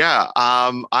 Sure, yeah.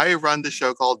 I run the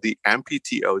show called The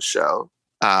MPTO Show,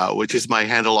 which is my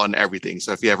handle on everything.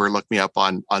 So if you ever look me up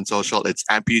on social, it's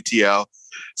MPTO.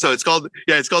 So it's called the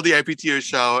MPTO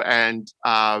Show. And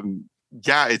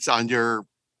it's on your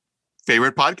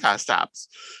favorite podcast apps.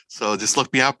 So just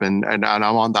look me up and I'm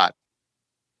on that.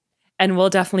 And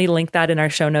we'll definitely link that in our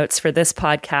show notes for this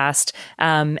podcast.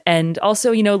 And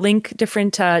also, link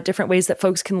different ways that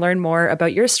folks can learn more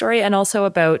about your story, and also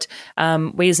about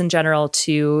ways in general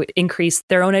to increase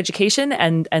their own education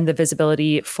and the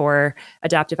visibility for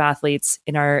adaptive athletes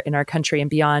in our country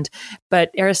and beyond. But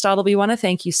Aristotle, we want to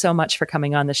thank you so much for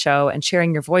coming on the show and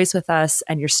sharing your voice with us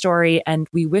and your story. And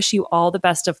we wish you all the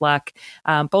best of luck,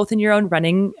 both in your own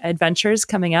running adventures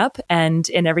coming up and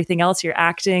in everything else, your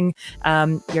acting,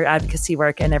 your advocacy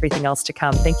work, and everything else to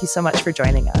come. Thank you so much for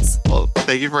joining us. Well,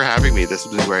 thank you for having me. This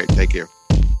has been great. Thank you.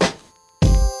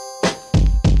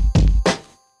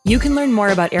 You can learn more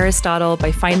about Aristotle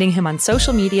by finding him on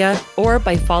social media or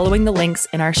by following the links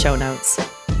in our show notes.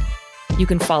 You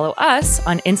can follow us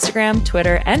on Instagram,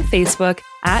 Twitter, and Facebook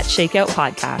at Shakeout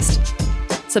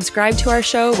Podcast. Subscribe to our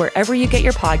show wherever you get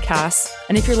your podcasts.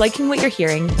 And if you're liking what you're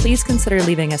hearing, please consider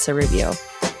leaving us a review.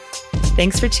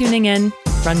 Thanks for tuning in.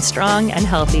 Run strong and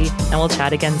healthy, and we'll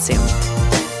chat again soon.